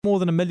More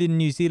than 1 million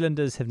New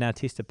Zealanders have now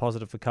tested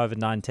positive for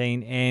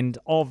COVID-19, and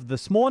of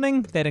this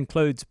morning, that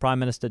includes Prime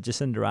Minister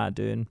Jacinda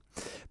Ardern.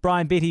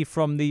 Brian Betty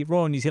from the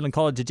Royal New Zealand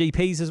College of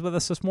GPs is with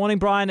us this morning.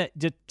 Brian, it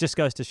just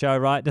goes to show,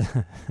 right?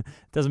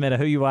 Doesn't matter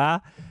who you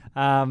are,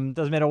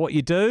 doesn't matter what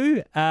you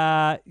do.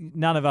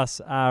 None of us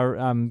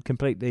are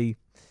completely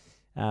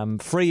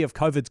free of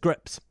COVID's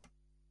grips.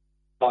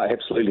 Oh,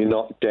 absolutely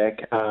not, Jack.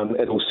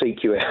 It'll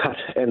seek you out,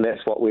 and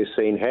that's what we're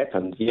seeing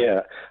happen. Yeah,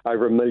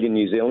 over 1 million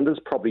New Zealanders,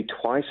 probably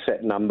twice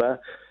that number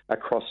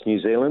across New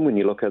Zealand when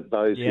you look at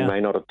those who may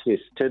not have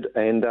tested.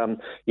 And,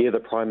 the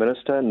Prime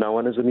Minister, no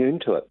one is immune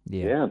to it.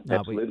 Yeah,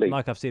 absolutely.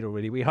 Like I've said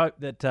already, we hope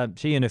that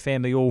she and her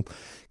family all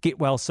get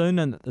well soon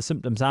and that the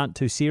symptoms aren't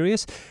too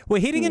serious.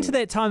 We're heading into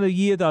that time of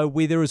year, though,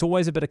 where there is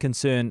always a bit of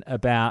concern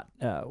about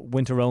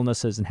winter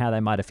illnesses and how they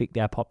might affect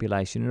our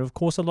population. And, of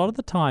course, a lot of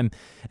the time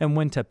in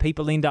winter,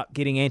 people end up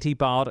getting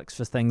antibiotics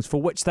for things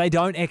for which they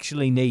don't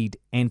actually need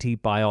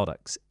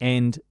antibiotics.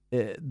 And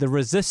the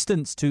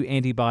resistance to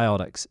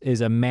antibiotics is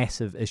a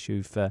massive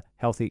issue for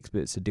health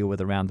experts to deal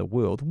with around the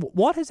world.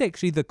 What is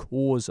actually the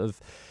cause of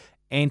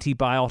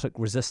antibiotic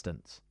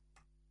resistance?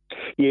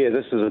 Yeah,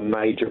 this is a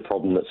major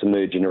problem that's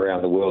emerging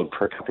around the world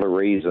for a couple of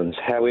reasons.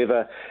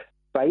 However,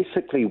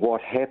 basically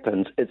what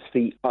happens, it's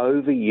the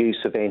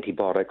overuse of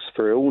antibiotics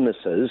for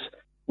illnesses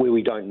where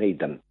we don't need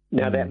them.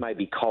 Now, that may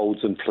be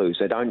colds and flus.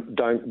 They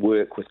don't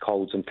work with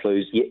colds and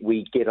flus, yet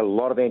we get a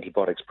lot of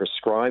antibiotics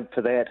prescribed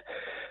for that.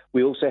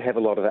 We also have a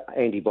lot of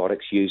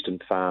antibiotics used in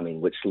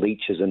farming, which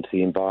leaches into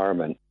the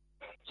environment.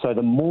 So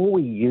the more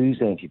we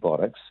use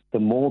antibiotics, the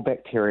more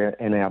bacteria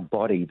in our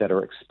body that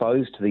are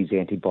exposed to these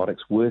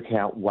antibiotics work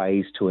out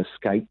ways to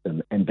escape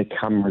them and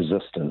become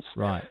resistant.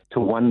 Right.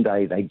 Till one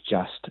day they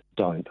just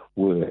don't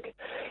work.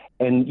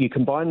 And you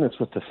combine this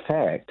with the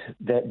fact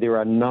that there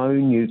are no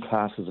new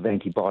classes of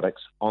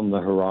antibiotics on the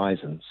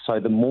horizon. So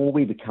the more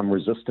we become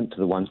resistant to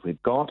the ones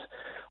we've got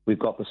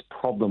this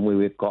problem where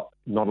we've got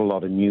not a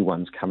lot of new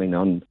ones coming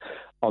on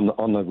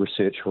the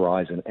research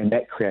horizon, and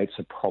that creates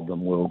a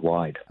problem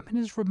worldwide. I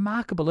mean, it's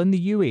remarkable. In the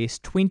US,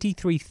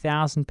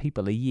 23,000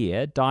 people a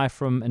year die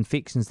from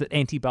infections that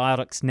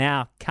antibiotics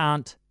now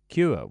can't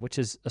cure, which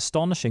is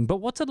astonishing. But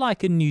what's it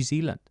like in New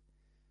Zealand?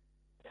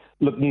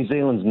 Look, New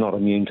Zealand's not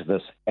immune to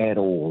this at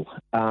all.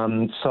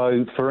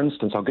 So, for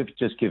instance, I'll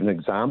just give an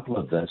example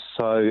of this.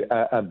 So,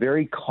 a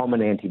very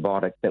common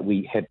antibiotic that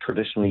we have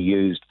traditionally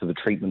used for the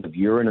treatment of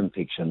urine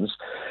infections,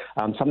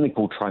 something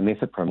called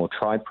trimethoprim or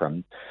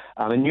Triprim.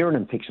 And urine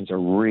infections are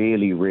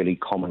really, really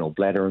common, or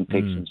bladder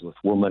infections with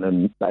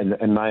women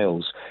and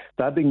males.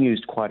 They've been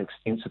used quite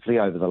extensively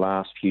over the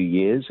last few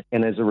years.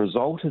 And as a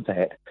result of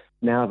that,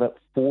 now that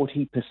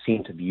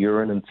 40% of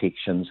urine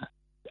infections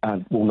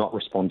will not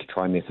respond to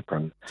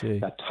trimethoprim.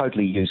 They're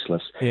totally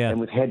useless. Yeah. And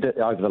we've had to,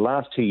 over the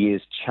last 2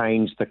 years,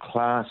 change the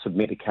class of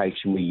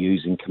medication we're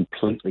using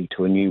completely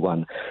to a new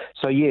one.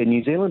 So,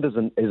 New Zealand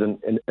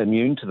isn't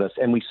immune to this.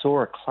 And we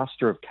saw a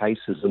cluster of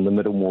cases in the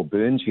Middlemore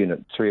Burns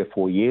unit 3 or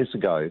 4 years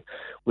ago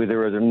where there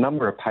were a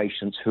number of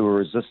patients who were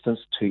resistant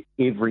to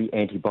every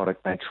antibiotic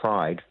they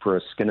tried for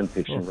a skin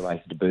infection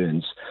related to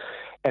burns.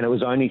 And it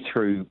was only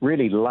through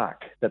really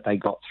luck that they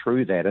got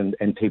through that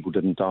and people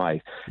didn't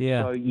die.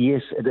 Yeah. So,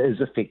 yes, it is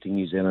affecting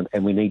New Zealand,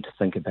 and we need to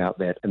think about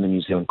that in the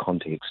New Zealand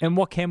context. And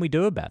what can we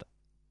do about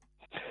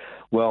it?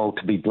 Well,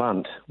 to be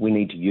blunt, we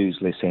need to use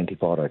less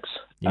antibiotics.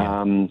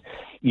 Yeah.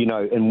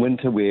 In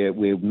winter where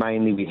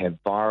mainly we have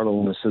viral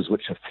illnesses,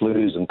 which are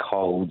flus and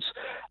colds,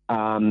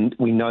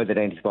 we know that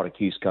antibiotic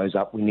use goes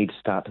up. We need to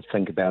start to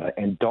think about it,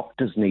 and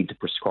doctors need to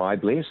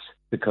prescribe less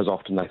because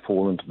often they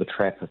fall into the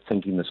trap of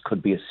thinking this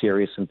could be a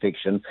serious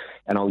infection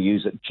and I'll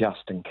use it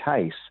just in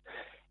case.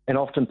 And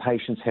often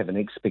patients have an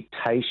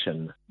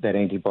expectation that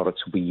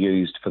antibiotics will be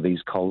used for these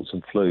colds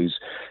and flus.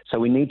 So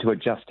we need to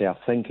adjust our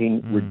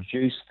thinking,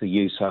 reduce the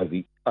use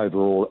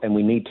overall, and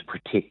we need to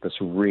protect this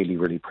really,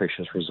 really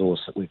precious resource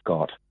that we've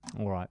got.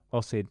 All right,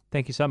 well said.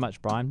 Thank you so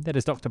much, Brian. That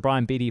is Dr.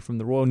 Brian Betty from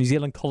the Royal New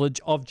Zealand College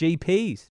of GPs.